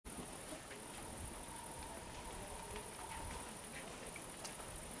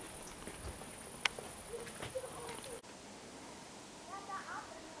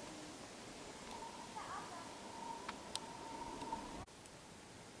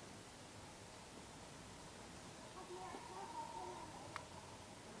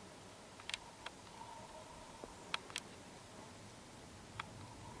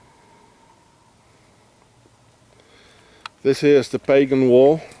This here is the Pagan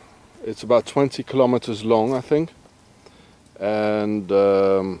wall. It's about 20 kilometers long, I think, and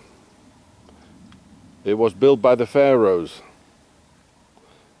it was built by the Pharaohs,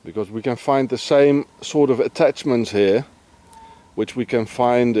 because we can find the same sort of attachments here which we can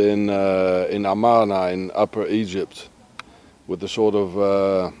find in Amarna in Upper Egypt, with the sort of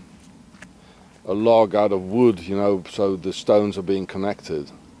a log out of wood, you know, so the stones are being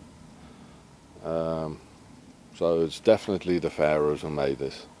connected. So it's definitely the Pharaohs who made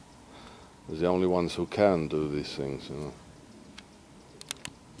this. They're the only ones who can do these things, you know.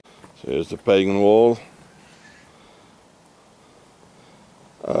 So here's the Pagan wall.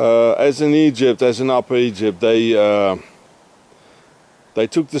 As in Egypt, as in Upper Egypt, they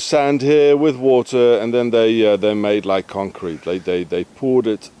took the sand here with water, and then they made like concrete. They poured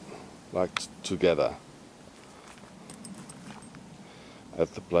it like together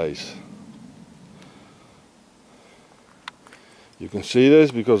at the place. You can see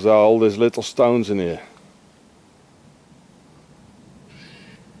this because there are all these little stones in here.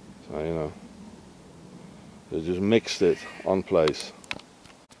 So, you know, they just mixed it on place.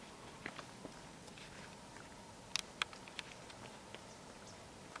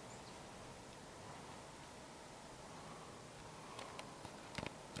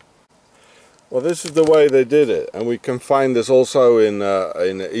 Well, this is the way they did it, and we can find this also in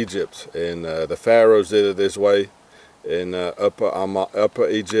Egypt. The Pharaohs did it this way. In Upper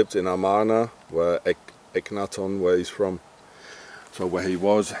Egypt, in Amarna, where Akhenaton, where he's from, so where he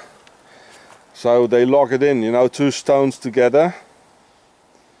was. So they lock it in, you know, two stones together,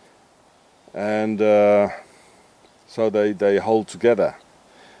 and so they hold together.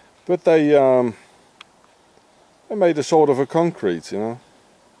 But they made a sort of a concrete, you know.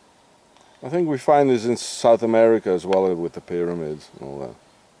 I think we find this in South America as well, with the pyramids and all that.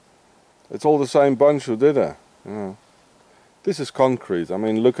 It's all the same bunch who did it, you know. This is concrete. I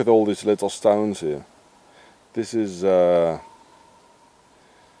mean, look at all these little stones here. This is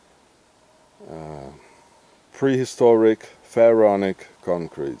prehistoric pharaonic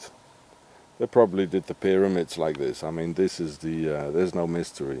concrete. They probably did the pyramids like this. I mean, this is the there's no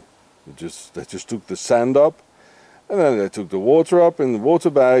mystery. They just took the sand up, and then they took the water up in the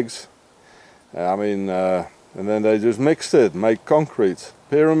water bags. I mean, and then they just mixed it, make concrete,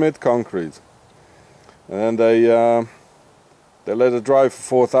 pyramid concrete, and then they let it dry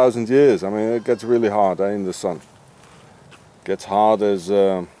for 4,000 years. I mean, it gets really hard in the sun. It gets hard as,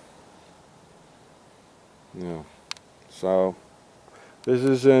 you know. So, this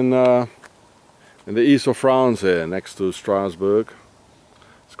is in the east of France here, next to Strasbourg.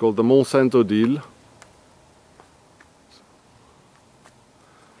 It's called the Ste Odile.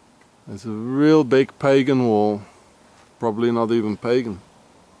 It's a real big pagan wall. Probably not even pagan.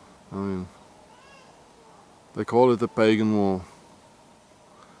 I mean, they call it the Pagan wall.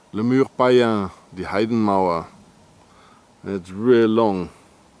 Le mur païen, die Heidenmauer. And it's real long,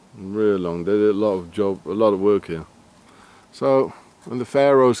 real long. They did a lot of work here. So when the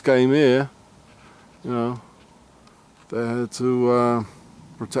Pharaohs came here, you know, they had to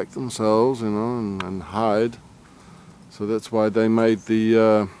protect themselves, you know, and hide. So that's why they made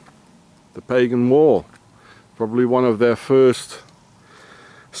the Pagan wall. Probably one of their first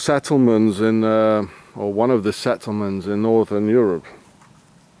settlements in, or one of the settlements in Northern Europe.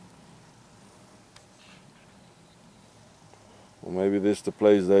 Or maybe this is the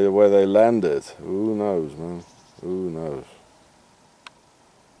place where they landed. Who knows, man? Who knows?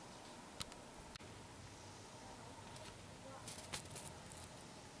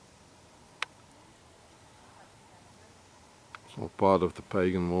 It's all part of the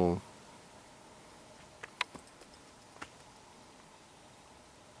Pagan wall.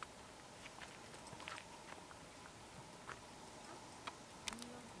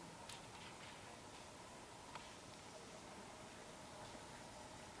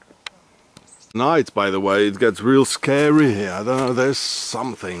 Night, by the way, it gets real scary here. I don't know, there's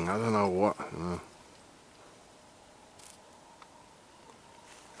something, I don't know what, you know.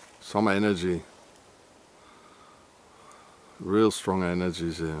 Some energy. Real strong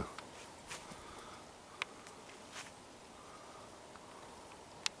energies here.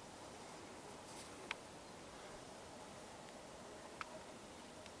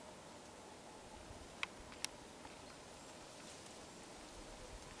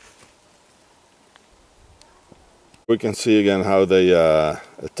 We can see again how they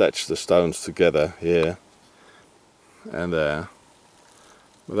attach the stones together here and there.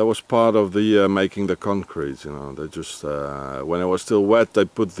 But that was part of the making the concrete, you know. They just when it was still wet, they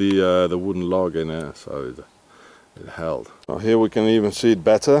put the wooden log in there, so it held. Now here we can even see it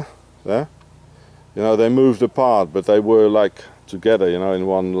better there. You know, they moved apart, but they were like together, you know, in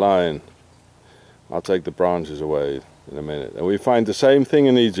one line. I'll take the branches away in a minute. And we find the same thing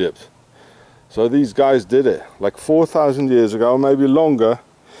in Egypt. So these guys did it like 4,000 years ago, maybe longer,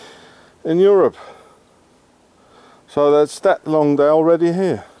 in Europe. So that's that long they're already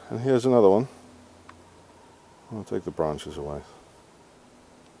here. And here's another one. I'll take the branches away.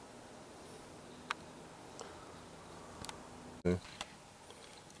 Okay.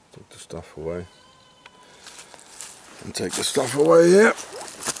 Take the stuff away. And take the stuff away here.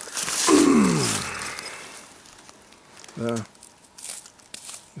 There.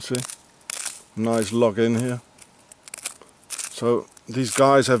 You see? Nice log in here. So these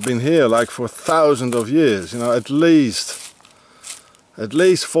guys have been here like for thousands of years, you know, at least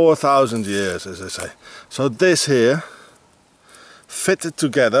 4,000 years, as they say. So this here fitted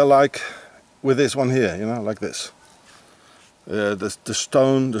together like with this one here, you know, like this. The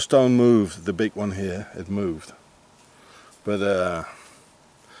stone moved, the big one here, it moved. But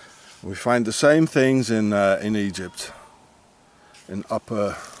we find the same things in Egypt, in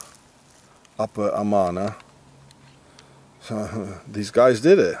upper Amarna. So these guys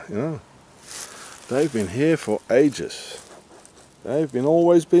did it, you know. They've been here for ages. They've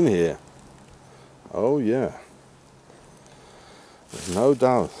always been here. Oh yeah. There's no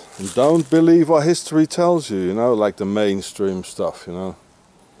doubt. And don't believe what history tells you, you know, like the mainstream stuff, you know.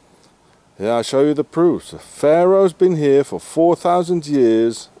 Yeah, I'll show you the proofs. The Pharaohs been here for 4,000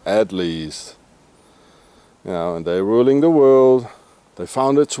 years at least. You know, and they're ruling the world. They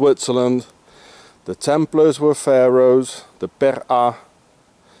founded Switzerland. The Templars were pharaohs, the per a,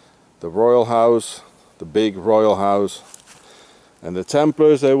 the royal house, the big royal house. And the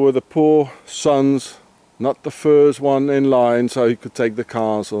Templars, they were the poor sons, not the first one in line so he could take the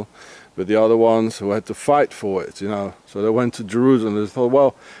castle, but the other ones who had to fight for it, you know. So they went to Jerusalem and they thought,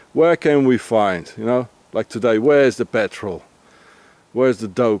 well, where can we find, you know, like today, where's the petrol? Where's the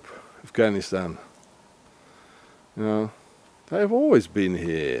dope? Afghanistan. You know, they've always been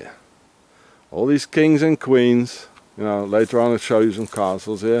here. All these kings and queens, you know, later on I'll show you some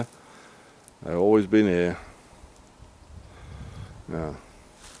castles here. They've always been here. Yeah,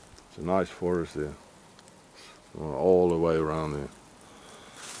 it's a nice forest here. All the way around here.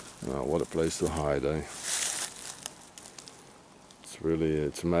 Oh, what a place to hide, eh? It's really,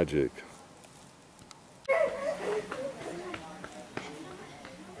 it's magic.